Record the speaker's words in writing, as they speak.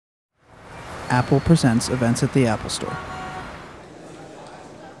Apple Presents events at the Apple Store.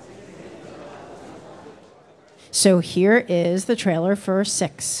 So here is the trailer for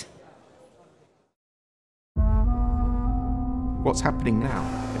 6. What's happening now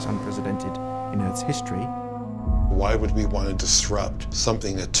is unprecedented in Earth's history. Why would we want to disrupt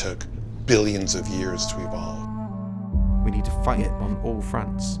something that took billions of years to evolve? We need to fight it on all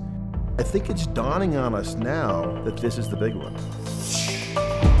fronts. I think it's dawning on us now that this is the big one.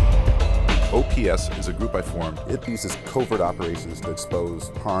 OPS is a group I formed. It uses covert operations to expose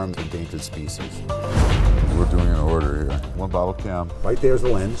harmed endangered species. We're doing an order here. 1 bottle cam. Right there's the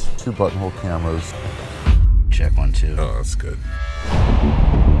lens. 2 buttonhole cameras. Check 1, 2. Oh, that's good.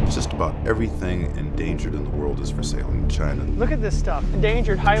 Just about everything endangered in the world is for sale in China. Look at this stuff.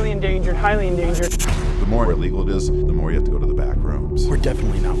 Endangered, highly endangered, highly endangered. The more illegal it is, the more you have to go to the back rooms. We're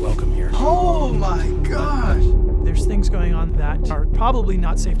definitely not welcome here. Oh my gosh! There's things going on that are probably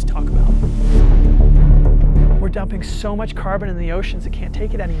not safe to talk about. We're dumping so much carbon in the oceans, it can't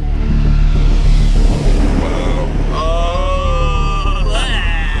take it anymore.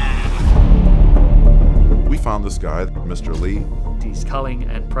 We found this guy, Mr. Lee. He's culling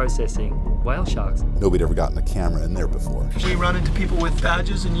and processing whale sharks. Nobody'd ever gotten a camera in there before. We run into people with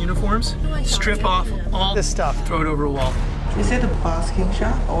badges and uniforms, strip off all this stuff, throw it over a wall. Is it the basking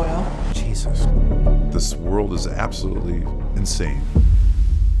shark oil? Jesus. This world is absolutely insane.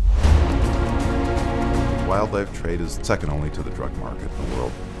 Wildlife trade is second only to the drug market in the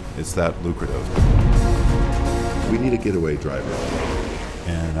world. It's that lucrative. We need a getaway driver.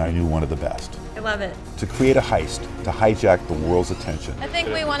 And I knew one of the best. I love it. To create a heist, to hijack the world's attention. I think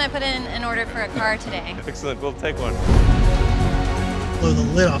we want to put in an order for a car today. Excellent, we'll take one. Blow the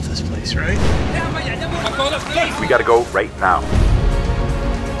lid off this place, right? We gotta go right now.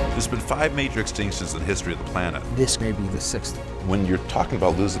 There's been 5 major extinctions in the history of the planet. This may be the 6th. When you're talking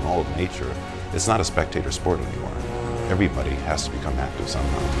about losing all of nature, it's not a spectator sport anymore. Everybody has to become active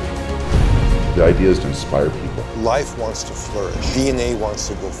somehow. The idea is to inspire people. Life wants to flourish. DNA wants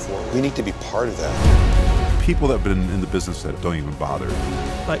to go forward. We need to be part of that. People that have been in the business that don't even bother.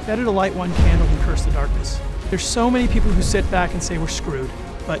 But better to light one candle than curse the darkness. There's so many people who sit back and say we're screwed.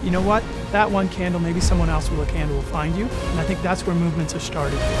 But you know what? That one candle, maybe someone else with a candle will find you. And I think that's where movements are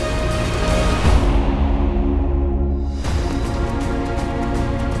started.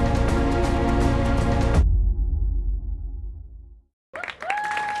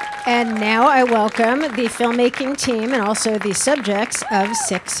 And now I welcome the filmmaking team and also the subjects of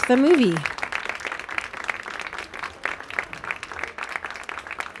 6 the movie.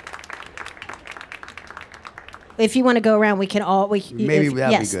 If you want to go around, we can all. That'd be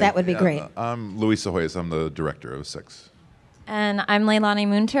yes, good. that would be great. I'm Luis Ahoyes. I'm the director of 6. And I'm Leilani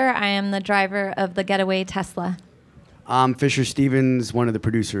Munter. I am the driver of the Getaway Tesla. I'm Fisher Stevens, one of the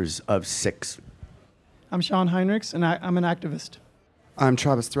producers of 6. I'm Sean Heinrichs, and I'm an activist. I'm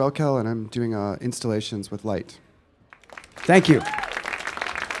Travis Threlkel, and I'm doing installations with light. Thank you.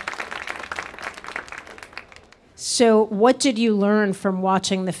 So, what did you learn from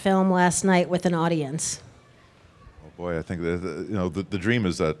watching the film last night with an audience? Oh boy, I think the dream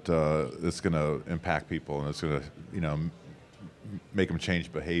is that it's going to impact people and it's going to make them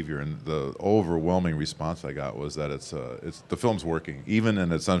change behavior. And the overwhelming response I got was that it's the film's working, even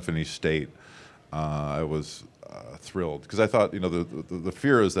in its unfinished state. I was thrilled because I thought the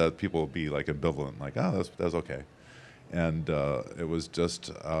fear is that people will be like ambivalent, like that's okay, and it was just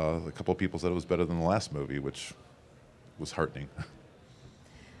a couple of people said it was better than the last movie, which was heartening.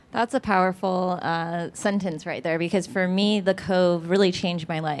 That's a powerful sentence right there, because for me, The Cove really changed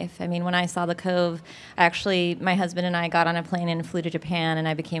my life. I mean, when I saw The Cove, actually, my husband and I got on a plane and flew to Japan, and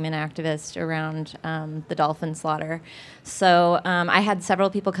I became an activist around the dolphin slaughter. So I had several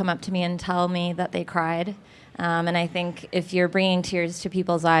people come up to me and tell me that they cried. And I think if you're bringing tears to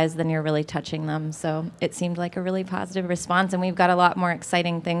people's eyes, then you're really touching them. So it seemed like a really positive response, and we've got a lot more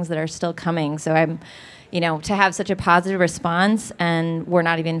exciting things that are still coming. So I'm, to have such a positive response, and we're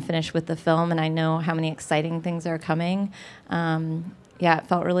not even finished with the film, and I know how many exciting things are coming. It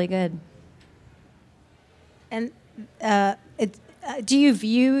felt really good. And do you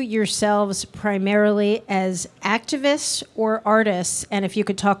view yourselves primarily as activists or artists? And if you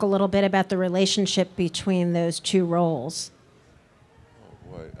could talk a little bit about the relationship between those two roles.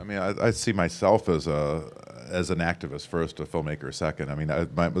 Oh boy, I mean, I see myself as an activist first, a filmmaker second. I mean,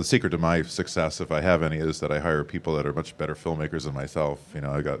 the secret to my success, if I have any, is that I hire people that are much better filmmakers than myself.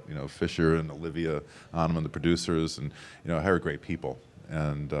 I got Fisher and Olivia Onman, the producers, and I hire great people.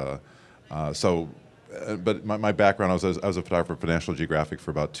 And so but my background, I was a photographer for National Geographic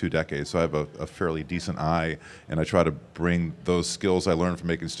for about 2 decades, so I have a fairly decent eye, and I try to bring those skills I learned from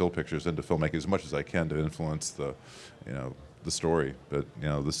making still pictures into filmmaking as much as I can to influence the story. But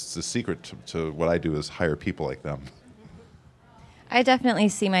the secret to what I do is hire people like them. I definitely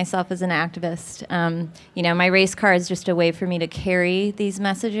see myself as an activist. My race car is just a way for me to carry these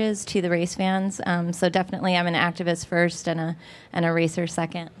messages to the race fans. So definitely I'm an activist first and a racer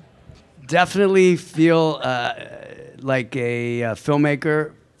second. Definitely feel like a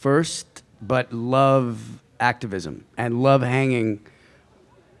filmmaker first, but love activism and love hanging.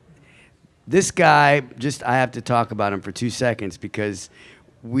 This guy, I have to talk about him for 2 seconds because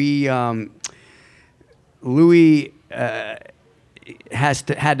Louis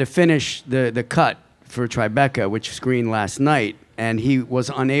had to finish the cut for Tribeca, which screened last night, and he was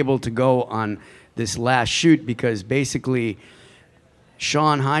unable to go on this last shoot because basically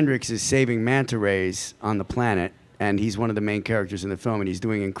Sean Heinrichs is saving manta rays on the planet, and he's one of the main characters in the film, and he's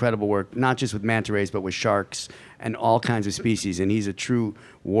doing incredible work, not just with manta rays, but with sharks and all kinds of species, and he's a true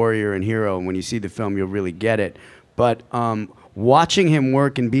warrior and hero, and when you see the film, you'll really get it. But watching him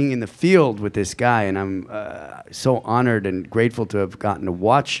work and being in the field with this guy, and I'm so honored and grateful to have gotten to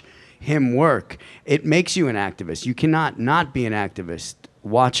watch him work, it makes you an activist. You cannot not be an activist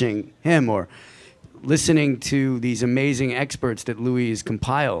watching him or listening to these amazing experts that Louis has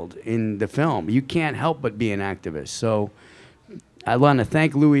compiled in the film. You can't help but be an activist. So I want to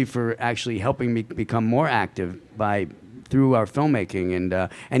thank Louis for actually helping me become more active through our filmmaking.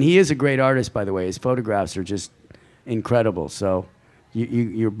 And he is a great artist, by the way. His photographs are just incredible. So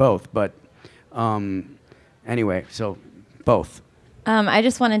you're both. But anyway, so both. I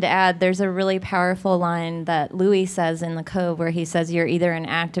just wanted to add, there's a really powerful line that Louis says in The Cove where he says, you're either an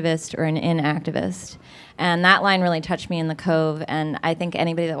activist or an inactivist. And that line really touched me in The Cove, and I think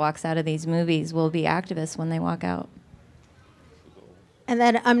anybody that walks out of these movies will be activists when they walk out. And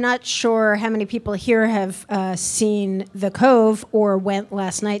then I'm not sure how many people here have seen The Cove or went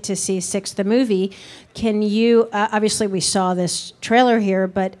last night to see Six the movie. Can you, obviously we saw this trailer here,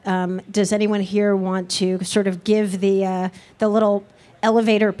 but does anyone here want to sort of give the little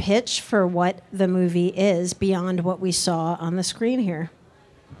elevator pitch for what the movie is beyond what we saw on the screen here?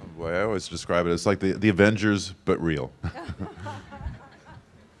 Oh boy, I always describe it as like the Avengers, but real.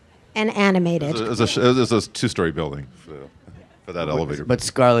 And animated. It's a 2-story building. For that elevator. But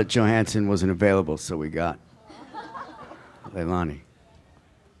Scarlett Johansson wasn't available, so we got Leilani.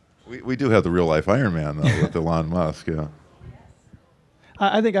 We do have the real life Iron Man though with Elon Musk, yeah.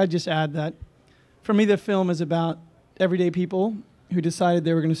 I think I'd just add that for me the film is about everyday people who decided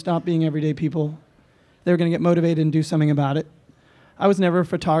they were going to stop being everyday people. They were going to get motivated and do something about it. I was never a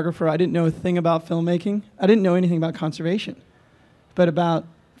photographer. I didn't know a thing about filmmaking. I didn't know anything about conservation. But about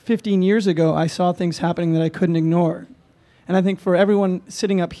 15 years ago, I saw things happening that I couldn't ignore. And I think for everyone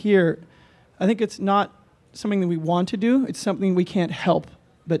sitting up here, I think it's not something that we want to do. It's something we can't help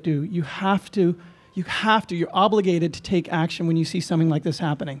but do. You have to, you're obligated to take action when you see something like this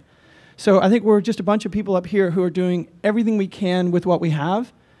happening. So I think we're just a bunch of people up here who are doing everything we can with what we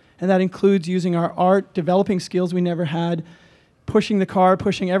have. And that includes using our art, developing skills we never had, pushing the car,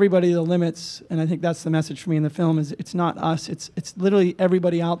 pushing everybody to the limits. And I think that's the message for me in the film is it's not us, it's literally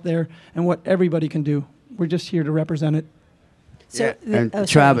everybody out there and what everybody can do. We're just here to represent it. So and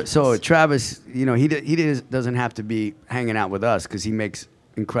Travis, he doesn't have to be hanging out with us because he makes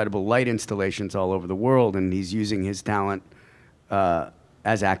incredible light installations all over the world, and he's using his talent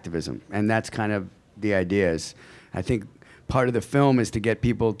as activism. And that's kind of the idea. I think part of the film is to get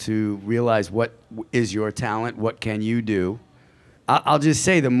people to realize what is your talent, what can you do. I'll just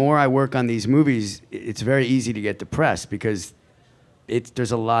say the more I work on these movies, it's very easy to get depressed because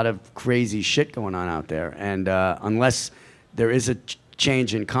there's a lot of crazy shit going on out there, and unless there is a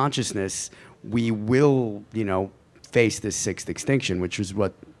change in consciousness, we will, face this sixth extinction, which is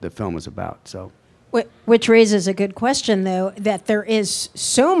what the film is about. So, which raises a good question, though, that there is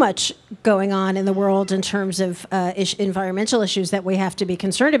so much going on in the world in terms of environmental issues that we have to be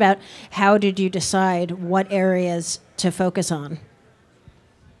concerned about. How did you decide what areas to focus on?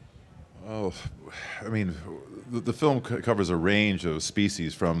 Oh, I mean, the film covers a range of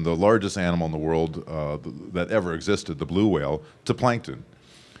species from the largest animal in the world that ever existed, the blue whale, to plankton.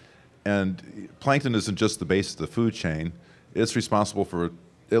 And plankton isn't just the base of the food chain. It's responsible for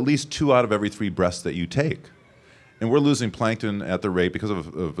at least 2 out of every 3 breaths that you take. And we're losing plankton at the rate, because of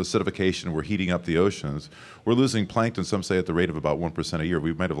acidification, we're heating up the oceans. We're losing plankton, some say, at the rate of about 1% a year.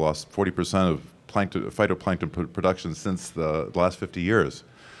 We might have lost 40% of phytoplankton production since the last 50 years.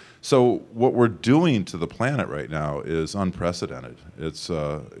 So what we're doing to the planet right now is unprecedented. It's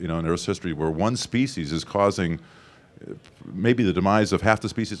in Earth's history where one species is causing maybe the demise of half the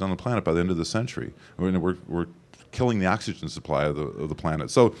species on the planet by the end of the century. We're killing the oxygen supply of the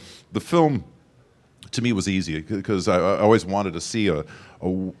planet. So the film, to me, was easy because I always wanted to see a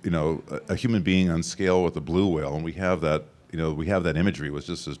human being on scale with a blue whale, and we have that. We have that imagery, which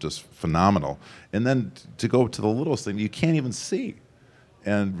is just phenomenal. And then to go to the littlest thing you can't even see,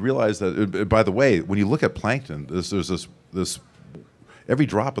 and realize that. By the way, when you look at plankton, there's this every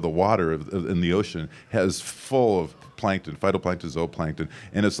drop of the water in the ocean has full of plankton, phytoplankton, zooplankton,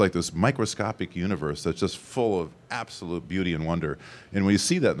 and it's like this microscopic universe that's just full of absolute beauty and wonder. And when you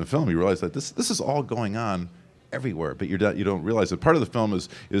see that in the film, you realize that this is all going on everywhere, but you don't realize it. Part of the film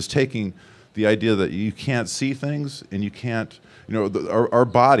is taking the idea that you can't see things, and you can't, our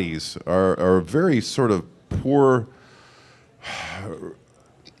bodies are a very sort of poor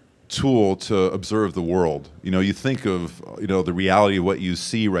tool to observe the world. You think of the reality of what you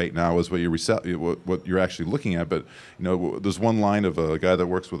see right now is what you're actually looking at. But there's one line of a guy that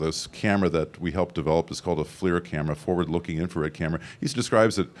works with this camera that we helped develop. It's called a FLIR camera, forward-looking infrared camera. He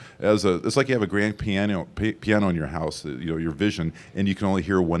describes it as it's like you have a grand piano in your house, your vision, and you can only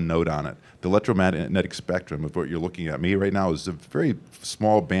hear one note on it. The electromagnetic spectrum of what you're looking at me right now is a very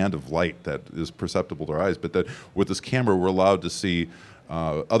small band of light that is perceptible to our eyes. But that with this camera, we're allowed to see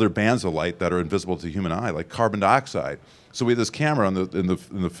other bands of light that are invisible to the human eye, like carbon dioxide. So we have this camera in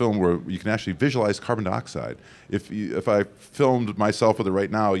the film where you can actually visualize carbon dioxide. If I filmed myself with it right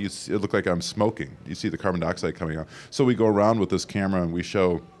now, it look like I'm smoking. You see the carbon dioxide coming out. So we go around with this camera and we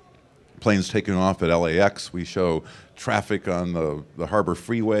show planes taking off at LAX. We show traffic on the Harbor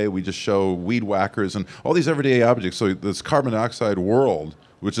Freeway. We just show weed whackers and all these everyday objects. So this carbon dioxide world,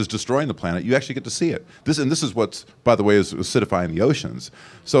 which is destroying the planet, you actually get to see it. This is what's, by the way, is acidifying the oceans.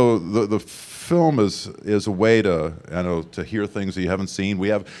 So the film is a way to hear things that you haven't seen. We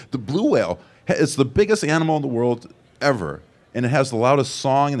have the blue whale. It's the biggest animal in the world ever, and it has the loudest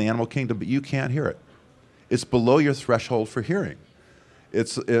song in the animal kingdom, but you can't hear it. It's below your threshold for hearing.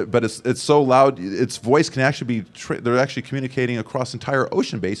 But it's so loud. Its voice can actually they're actually communicating across entire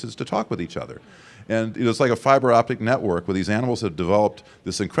ocean bases to talk with each other. And it's like a fiber optic network where these animals have developed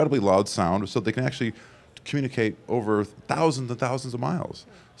this incredibly loud sound so they can actually communicate over thousands and thousands of miles.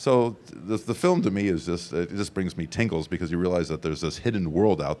 So the film to me it just brings me tingles because you realize that there's this hidden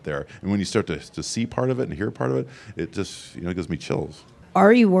world out there. And when you start to see part of it and hear part of it, it just gives me chills.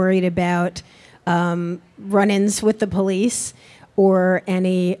 Are you worried about run-ins with the police or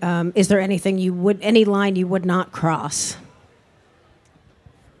is there anything any line you would not cross?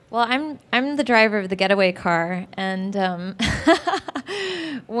 Well, I'm the driver of the getaway car, and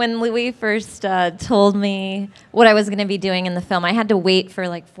when Louis first told me what I was going to be doing in the film, I had to wait for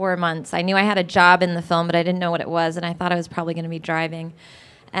like 4 months. I knew I had a job in the film, but I didn't know what it was, and I thought I was probably going to be driving.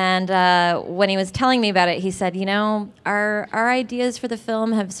 And when he was telling me about it, he said, our ideas for the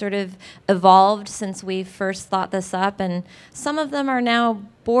film have sort of evolved since we first thought this up, and some of them are now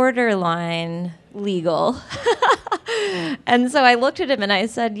borderline legal. And so I looked at him and I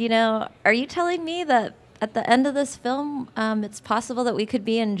said, are you telling me that at the end of this film, it's possible that we could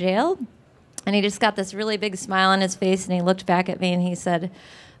be in jail? And he just got this really big smile on his face, and he looked back at me and he said,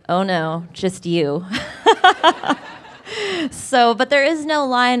 oh no, just you. But there is no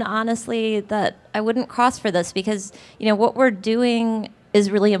line, honestly, that I wouldn't cross for this because, what we're doing is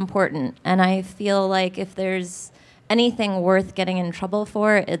really important. And I feel like if there's anything worth getting in trouble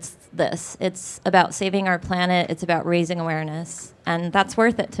for, it's this. It's about saving our planet. It's about raising awareness. And that's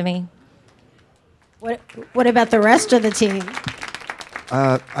worth it to me. What about the rest of the team?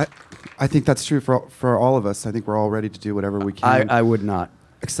 I think that's true for all of us. I think we're all ready to do whatever we can. I would not.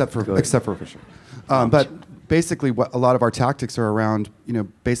 Except for Fisher. But basically, what a lot of our tactics are around,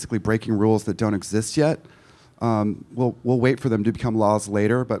 basically breaking rules that don't exist yet. We'll wait for them to become laws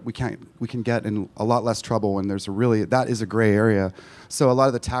later, but we can get in a lot less trouble when that is a gray area. So a lot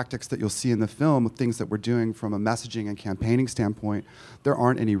of the tactics that you'll see in the film, things that we're doing from a messaging and campaigning standpoint, there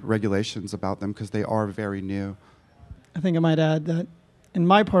aren't any regulations about them because they are very new. I think I might add that in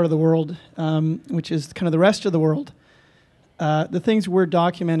my part of the world, which is kind of the rest of the world, the things we're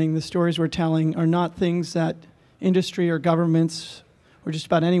documenting, the stories we're telling, are not things that industry or governments or just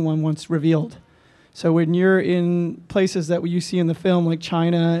about anyone wants revealed. So when you're in places that you see in the film, like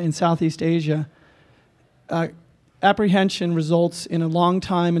China and Southeast Asia, apprehension results in a long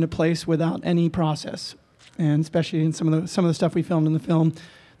time in a place without any process. And especially in some of the stuff we filmed in the film,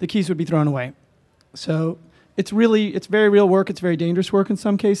 the keys would be thrown away. So it's very real work. It's very dangerous work in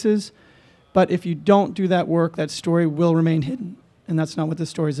some cases. But if you don't do that work, that story will remain hidden. and that's not what this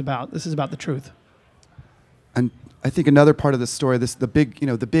story is about. This is about the truth. And I think another part of this story, the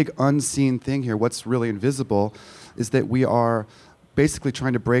big unseen thing here, what's really invisible, is that we are basically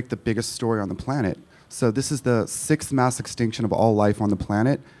trying to break the biggest story on the planet. So this is the 6th mass extinction of all life on the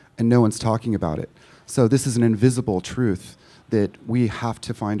planet, and no one's talking about it. So this is an invisible truth that we have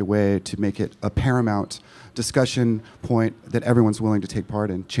to find a way to make it a paramount discussion point that everyone's willing to take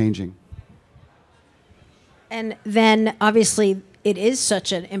part in changing. And then, obviously, it is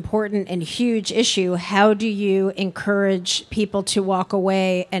such an important and huge issue. How do you encourage people to walk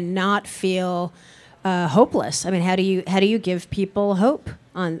away and not feel hopeless? I mean, how do you give people hope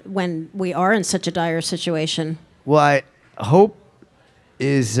when we are in such a dire situation? Well, hope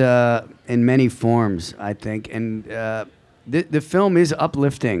is in many forms, I think, and the film is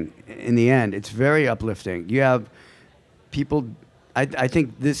uplifting. In the end, it's very uplifting. You have people. I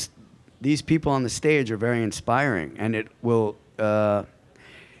think these people on the stage are very inspiring, and it will.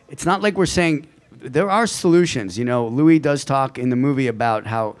 It's not like we're saying there are solutions. You know, Louis does talk in the movie about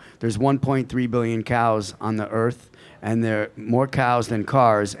how there's 1.3 billion cows on the earth, and there are more cows than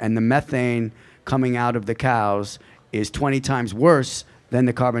cars, and the methane coming out of the cows is 20 times worse than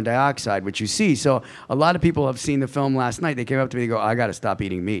the carbon dioxide, which you see. So a lot of people have seen the film last night. They came up to me and go, I got to stop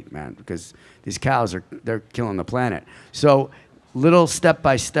eating meat, man, because these cows they're killing the planet. So little step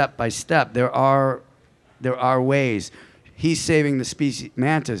by step by step, there are ways. He's saving the species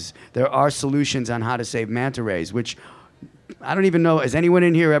mantas. There are solutions on how to save manta rays, which I don't even know. Has anyone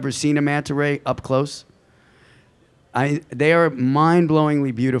in here ever seen a manta ray up close? They are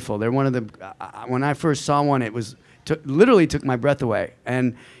mind-blowingly beautiful. They're one of the. When I first saw one, it was literally took my breath away.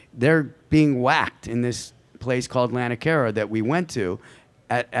 And they're being whacked in this place called Lanacara that we went to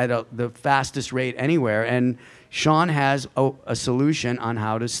at the fastest rate anywhere. And Sean has a solution on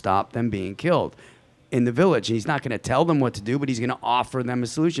how to stop them being killed in the village. And he's not going to tell them what to do, but he's going to offer them a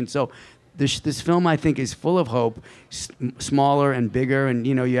solution. So this film, I think, is full of hope, smaller and bigger. And,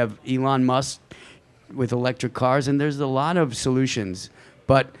 you know, you have Elon Musk with electric cars, and there's a lot of solutions.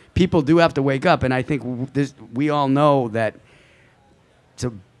 But people do have to wake up. And I think we all know that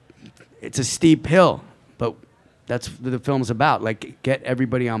it's a steep hill, but that's what the film's about. Like, get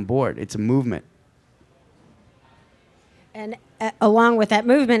everybody on board. It's a movement. And along with that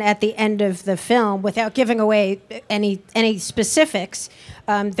movement, at the end of the film, without giving away any specifics,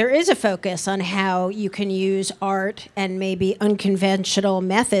 there is a focus on how you can use art and maybe unconventional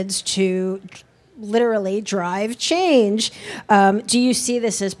methods to literally drive change. Do you see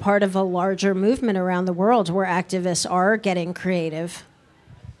this as part of a larger movement around the world where activists are getting creative?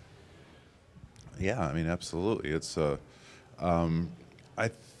 Yeah, I mean, absolutely. It's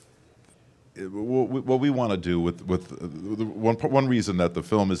what we want to do with one reason that the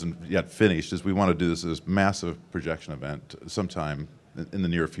film isn't yet finished is we want to do this massive projection event sometime in the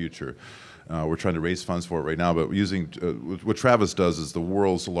near future. We're trying to raise funds for it right now, but using what Travis does is the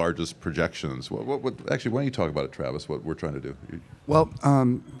world's largest projections. Actually, why don't you talk about it, Travis? What we're trying to do? Well,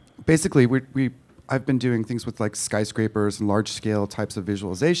 basically, I've been doing things with like skyscrapers and large-scale types of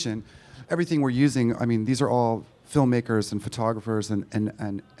visualization. Everything we're using, I mean, these are all filmmakers and photographers and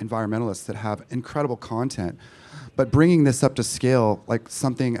environmentalists that have incredible content. But bringing this up to scale, like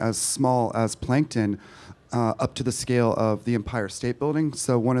something as small as Plankton, up to the scale of the Empire State Building.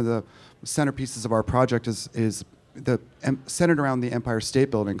 So one of the centerpieces of our project is centered around the Empire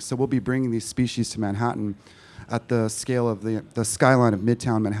State Building. So we'll be bringing these species to Manhattan at the scale of the skyline of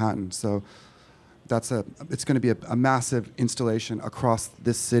Midtown Manhattan. So it's going to be a massive installation across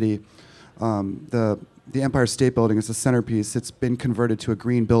this city. The Empire State Building is the centerpiece. It's been converted to a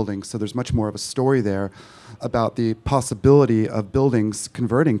green building, so there's much more of a story there about the possibility of buildings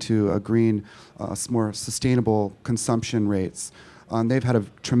converting to a green, more sustainable consumption rates. They've had a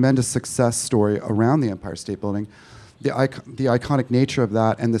tremendous success story around the Empire State Building. The iconic nature of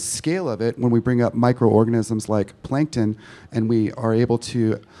that and the scale of it, when we bring up microorganisms like plankton, and we are able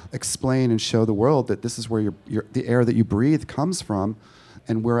to explain and show the world that this is where the air that you breathe comes from,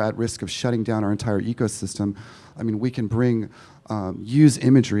 and we're at risk of shutting down our entire ecosystem. I mean, we can use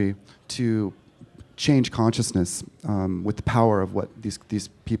imagery to change consciousness with the power of what these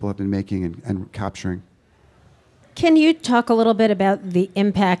people have been making and capturing. Can you talk a little bit about the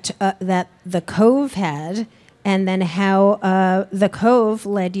impact that The Cove had, and then how The Cove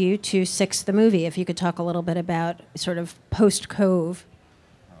led you to Six the movie? If you could talk a little bit about sort of post-Cove.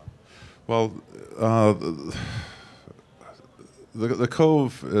 Well, The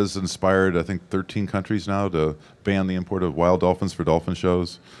Cove has inspired, I think, 13 countries now to ban the import of wild dolphins for dolphin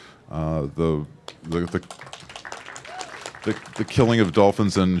shows. The the killing of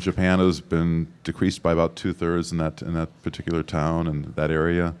dolphins in Japan has been decreased by about 2/3 in that particular town and that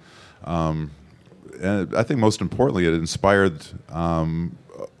area. And I think most importantly, it inspired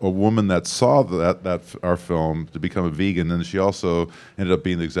a woman that saw that our film to become a vegan, and she also ended up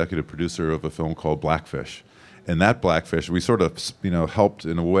being the executive producer of a film called Blackfish. And that Blackfish, we sort of helped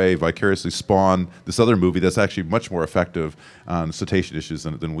in a way vicariously spawn this other movie that's actually much more effective on cetacean issues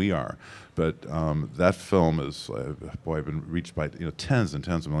than we are. But that film is, been reached by tens and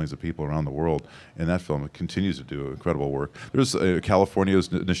tens of millions of people around the world, and that film continues to do incredible work. There's California is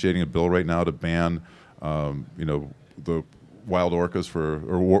initiating a bill right now to ban, the wild orcas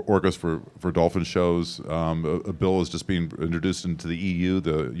orcas for dolphin shows. A bill is just being introduced into the EU,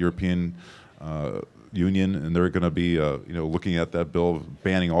 the European Union, and they're going to be looking at that bill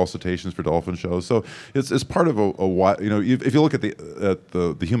banning all cetaceans for dolphin shows. So it's part of if you look at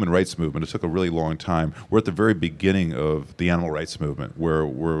the human rights movement, it took a really long time. We're at the very beginning of the animal rights movement, where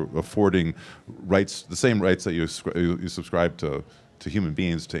we're affording rights, the same rights that you subscribe to human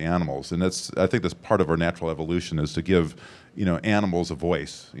beings, to animals. And I think that's part of our natural evolution, is to give animals a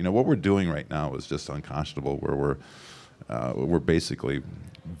voice. What we're doing right now is just unconscionable, where we're basically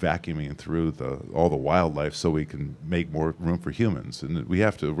vacuuming through all the wildlife so we can make more room for humans. And we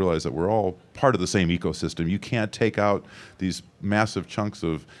have to realize that we're all part of the same ecosystem. You can't take out these massive chunks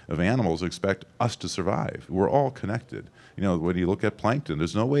of animals and expect us to survive. We're all connected. When you look at plankton,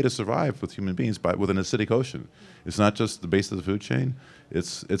 there's no way to survive with human beings with an acidic ocean. It's not just the base of the food chain.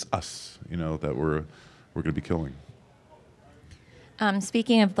 It's us, that we're going to be killing.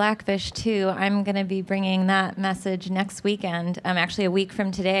 Speaking of Blackfish, too, I'm going to be bringing that message next weekend. Actually, a week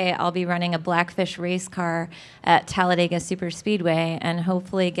from today, I'll be running a Blackfish race car at Talladega Superspeedway, and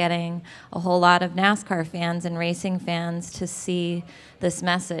hopefully getting a whole lot of NASCAR fans and racing fans to see this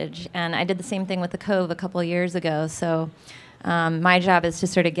message. And I did the same thing with the Cove a couple years ago, so my job is to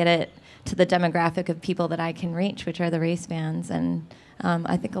sort of get it to the demographic of people that I can reach, which are the race fans. And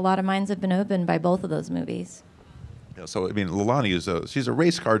I think a lot of minds have been opened by both of those movies. Yeah, so Leilani she's a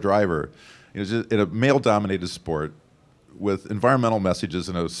race car driver, in a male-dominated sport with environmental messages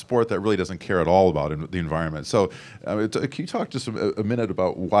in a sport that really doesn't care at all about the environment. So, can you talk just a minute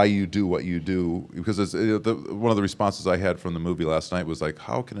about why you do what you do? Because one of the responses I had from the movie last night was like,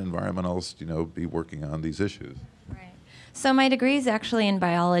 how can environmentalists, be working on these issues? Right. So my degree is actually in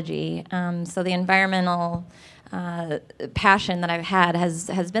biology. So the environmental passion that I've had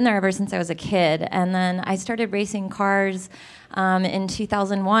has been there ever since I was a kid. And then I started racing cars in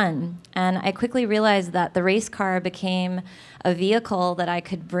 2001. And I quickly realized that the race car became a vehicle that I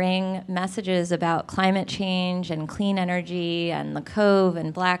could bring messages about climate change and clean energy and the Cove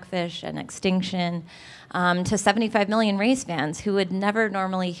and Blackfish and extinction to 75 million race fans who would never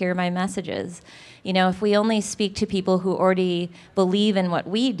normally hear my messages. If we only speak to people who already believe in what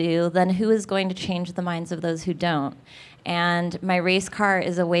we do, then who is going to change the minds of those who don't? And my race car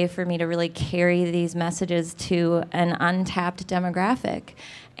is a way for me to really carry these messages to an untapped demographic.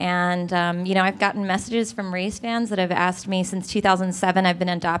 And, I've gotten messages from race fans that have asked me since 2007. I've been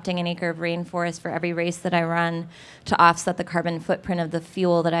adopting an acre of rainforest for every race that I run to offset the carbon footprint of the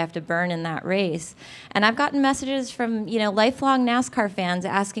fuel that I have to burn in that race. And I've gotten messages from, lifelong NASCAR fans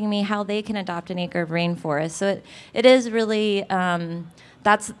asking me how they can adopt an acre of rainforest. So it is really,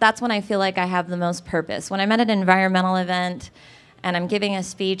 that's when I feel like I have the most purpose. When I'm at an environmental event and I'm giving a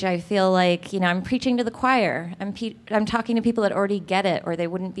speech, I feel like, I'm preaching to the choir. I'm talking to people that already get it, or they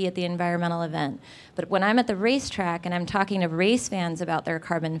wouldn't be at the environmental event. But when I'm at the racetrack and I'm talking to race fans about their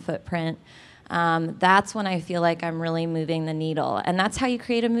carbon footprint, that's when I feel like I'm really moving the needle. And that's how you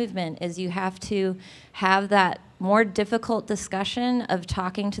create a movement, is you have to have that more difficult discussion of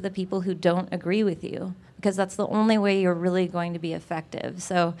talking to the people who don't agree with you, because that's the only way you're really going to be effective.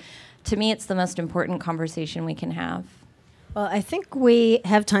 So to me, it's the most important conversation we can have. Well, I think we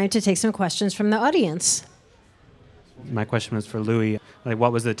have time to take some questions from the audience. My question was for Louis.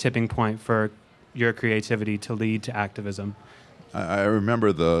 What was the tipping point for your creativity to lead to activism? I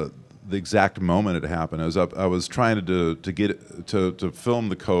remember the exact moment it happened. I was trying to get to film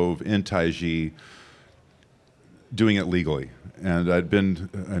the Cove in Taiji, doing it legally. And I'd been,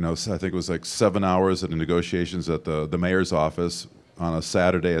 I think it was like 7 hours at the negotiations at the mayor's office on a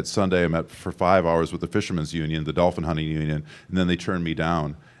Saturday. At Sunday, I met for 5 hours with the Fishermen's Union, the Dolphin Hunting Union, and then they turned me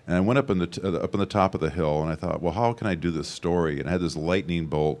down. And I went up on the top of the hill, and I thought, well, how can I do this story? And I had this lightning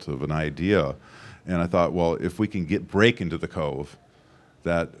bolt of an idea. And I thought, well, if we can break into the Cove,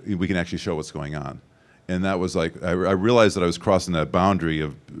 that we can actually show what's going on. And that was like, I realized that I was crossing that boundary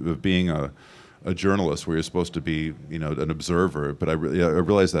of being a journalist where you're supposed to be, an observer. But I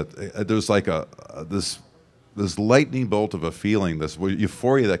realized that there's like this this lightning bolt of a feeling, this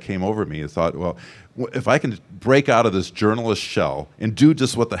euphoria that came over me. I thought, well, if I can break out of this journalist shell and do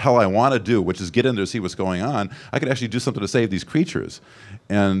just what the hell I want to do, which is get in there to see what's going on, I could actually do something to save these creatures.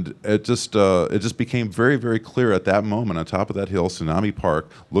 And it just became very, very clear at that moment on top of that hill, Tsunami Park,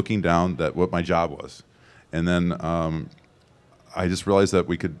 looking down, that what my job was. And then I just realized that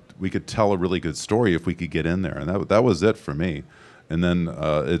we could tell a really good story if we could get in there, and that was it for me. And then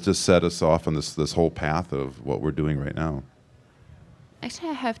it just set us off on this whole path of what we're doing right now. Actually,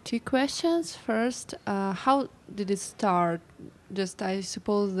 I have two questions. First, how did it start? Just I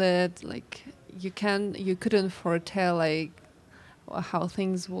suppose that like you couldn't foretell like how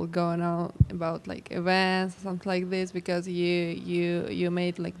things will go on about like events or something like this, because you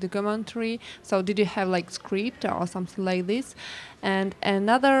made like documentary. So did you have like script or something like this? And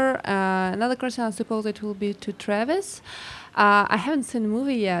another question, I suppose it will be to Travis. I haven't seen the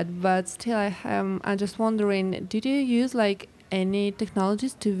movie yet, but still I'm just wondering, did you use like any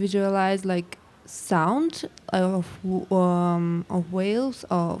technologies to visualize like sound of whales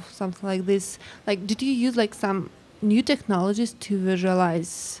or something like this? Like, did you use like some new technologies to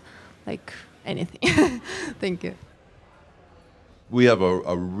visualize like anything? Thank you. We have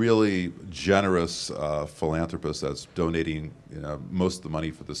a really generous philanthropist that's donating most of the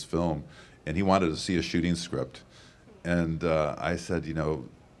money for this film, and he wanted to see a shooting script. And I said,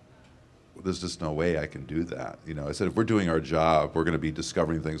 there's just no way I can do that. I said, if we're doing our job, we're going to be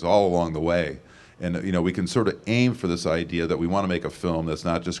discovering things all along the way. And we can sort of aim for this idea that we want to make a film that's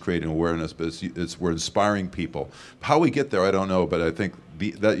not just creating awareness, but we're inspiring people. How we get there, I don't know, but I think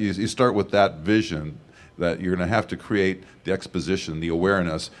that you start with that vision, that you're going to have to create the exposition, the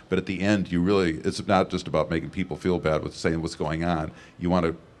awareness, but at the end, it's not just about making people feel bad with saying what's going on.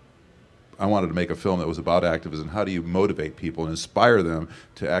 I wanted to make a film that was about activism. How do you motivate people and inspire them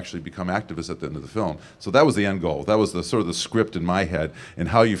to actually become activists at the end of the film? So that was the end goal. That was the sort of the script in my head, and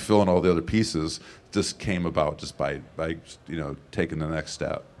how you fill in all the other pieces just came about just by taking the next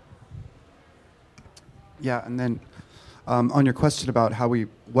step. Yeah, and then on your question about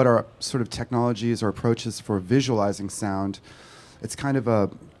what are sort of technologies or approaches for visualizing sound, it's kind of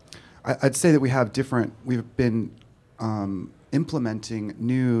I'd say that we've been implementing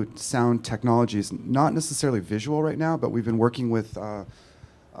new sound technologies, not necessarily visual right now, but we've been working with the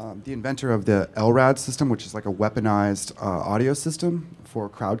inventor of the LRAD system, which is like a weaponized audio system for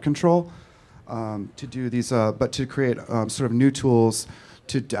crowd control, to do these, but to create sort of new tools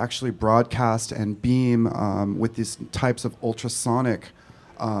to actually broadcast and beam with these types of ultrasonic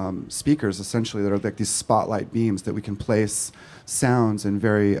speakers, essentially, that are like these spotlight beams that we can place sounds in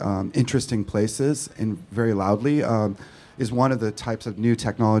very interesting places and very loudly. Is one of the types of new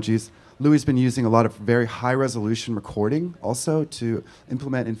technologies. Louis has been using a lot of very high-resolution recording also to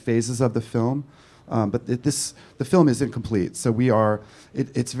implement in phases of the film. But the film is incomplete, so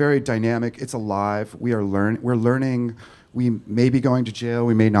it's very dynamic, it's alive, we're learning, we may be going to jail,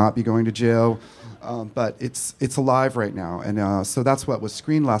 we may not be going to jail, but it's alive right now. And so that's what was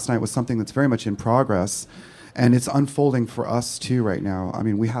screened last night, was something that's very much in progress, and it's unfolding for us too right now. I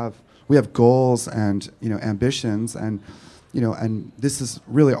mean, we have goals and ambitions, and and this is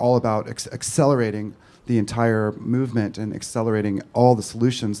really all about accelerating the entire movement and accelerating all the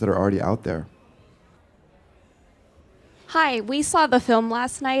solutions that are already out there. Hi, we saw the film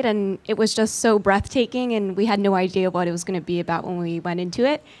last night, and it was just so breathtaking, and we had no idea what it was going to be about when we went into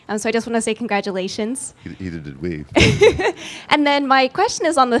it. So I just want to say congratulations. Either did we. And then my question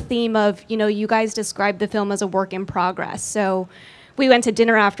is on the theme of, you guys described the film as a work in progress. So we went to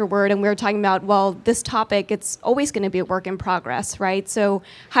dinner afterward, and we were talking about, well, this topic, it's always going to be a work in progress, right? So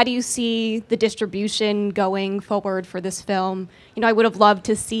how do you see the distribution going forward for this film? I would have loved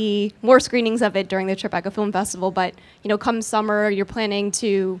to see more screenings of it during the Tribeca Film Festival, but, come summer, you're planning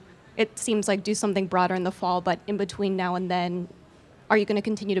to, it seems like, do something broader in the fall, but in between now and then, are you going to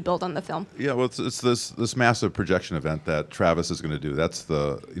continue to build on the film? Yeah, well, it's this massive projection event that Travis is going to do. That's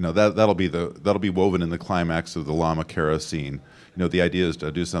that'll be woven in the climax of the Lama Kara scene. The idea is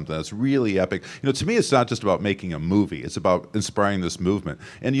to do something that's really epic. To me, it's not just about making a movie. It's about inspiring this movement.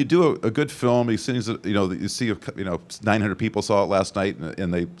 And you do a good film. You see 900 people saw it last night,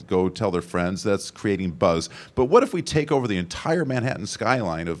 and they go tell their friends. That's creating buzz. But what if we take over the entire Manhattan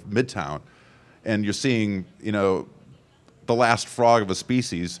skyline of Midtown, and you're seeing, the last frog of a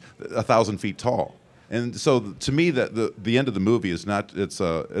species 1,000 feet tall? And so, to me, that the end of the movie is not. It's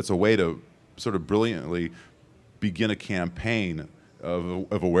a way to sort of brilliantly begin a campaign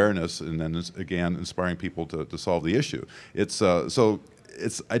of awareness, and then again inspiring people to solve the issue.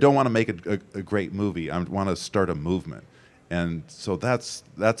 I don't want to make a great movie. I want to start a movement, And so that's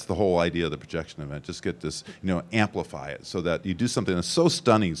the whole idea of the projection event. Just get this, amplify it so that you do something that's so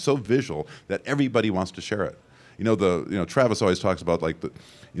stunning, so visual that everybody wants to share it. Travis always talks about like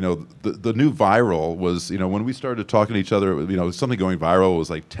the new viral was, when we started talking to each other, something going viral was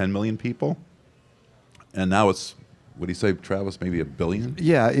like 10 million people, and now it's, what do you say, Travis? Maybe 1 billion?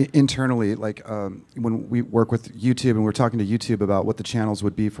 Yeah, internally, like when we work with YouTube and we're talking to YouTube about what the channels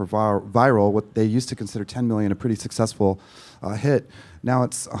would be for viral, what they used to consider 10 million a pretty successful hit. Now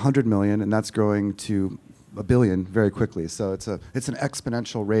it's 100 million, and that's growing to 1 billion very quickly. So it's an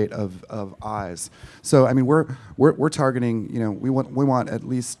exponential rate of eyes. So I mean, we're targeting. We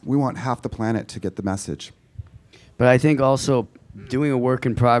want half the planet to get the message. But I think also doing a work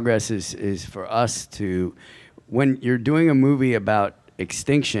in progress is for us to. When you're doing a movie about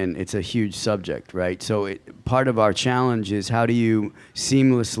extinction, it's a huge subject, right? So part of our challenge is how do you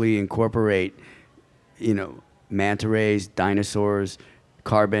seamlessly incorporate, manta rays, dinosaurs,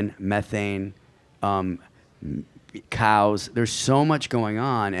 carbon, methane, cows. There's so much going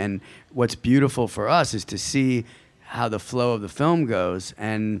on, and what's beautiful for us is to see how the flow of the film goes,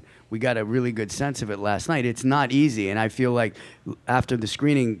 and we got a really good sense of it last night. It's not easy, and I feel like after the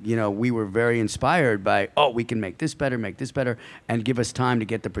screening, we were very inspired by, we can make this better, and give us time to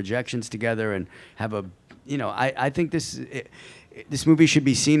get the projections together and have a, I think this movie should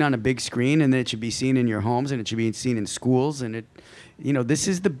be seen on a big screen, and it should be seen in your homes, and it should be seen in schools, and this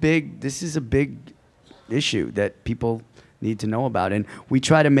is a big issue that people need to know about, and we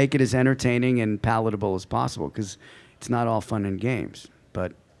try to make it as entertaining and palatable as possible because it's not all fun and games,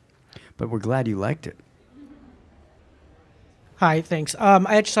 but we're glad you liked it. Hi, thanks. I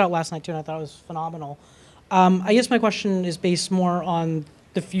actually saw it last night too, and I thought it was phenomenal. I guess my question is based more on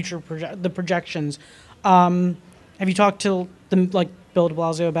the future the projections. Have you talked to Bill de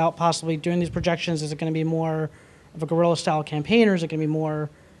Blasio about possibly doing these projections? Is it going to be more of a guerrilla style campaign, or is it going to be more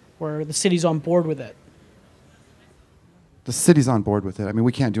where the city's on board with it? The city's on board with it. I mean,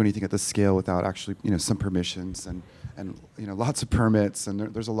 we can't do anything at this scale without actually, some permissions and lots of permits, and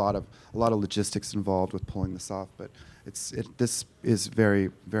there's a lot of logistics involved with pulling this off. But this is very,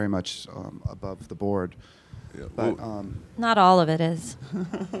 very much above the board. Yeah, but not all of it is.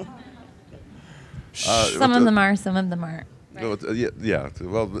 Some of them are, some of them aren't. Right. Yeah.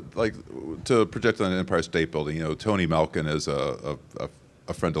 Well, like to project on the Empire State Building, Tony Malkin is a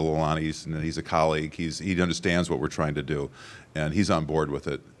friend of Leilani's, and he's a colleague. He understands what we're trying to do, and he's on board with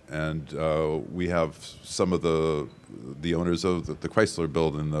it. And we have some of the owners of the Chrysler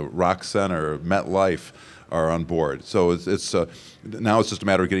Building, the Rock Center, MetLife are on board. So it's now it's just a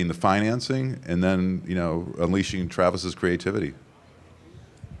matter of getting the financing and then unleashing Travis's creativity.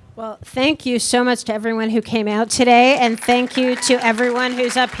 Well, thank you so much to everyone who came out today, and thank you to everyone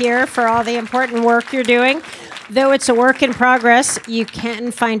who's up here for all the important work you're doing. Though it's a work in progress, you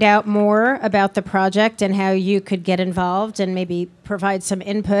can find out more about the project and how you could get involved and maybe provide some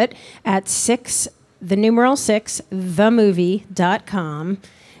input at 6themovie.com.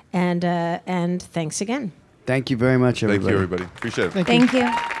 And thanks again. Thank you very much, everybody. Thank you, everybody. Appreciate it. Thank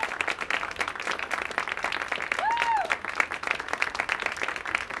you.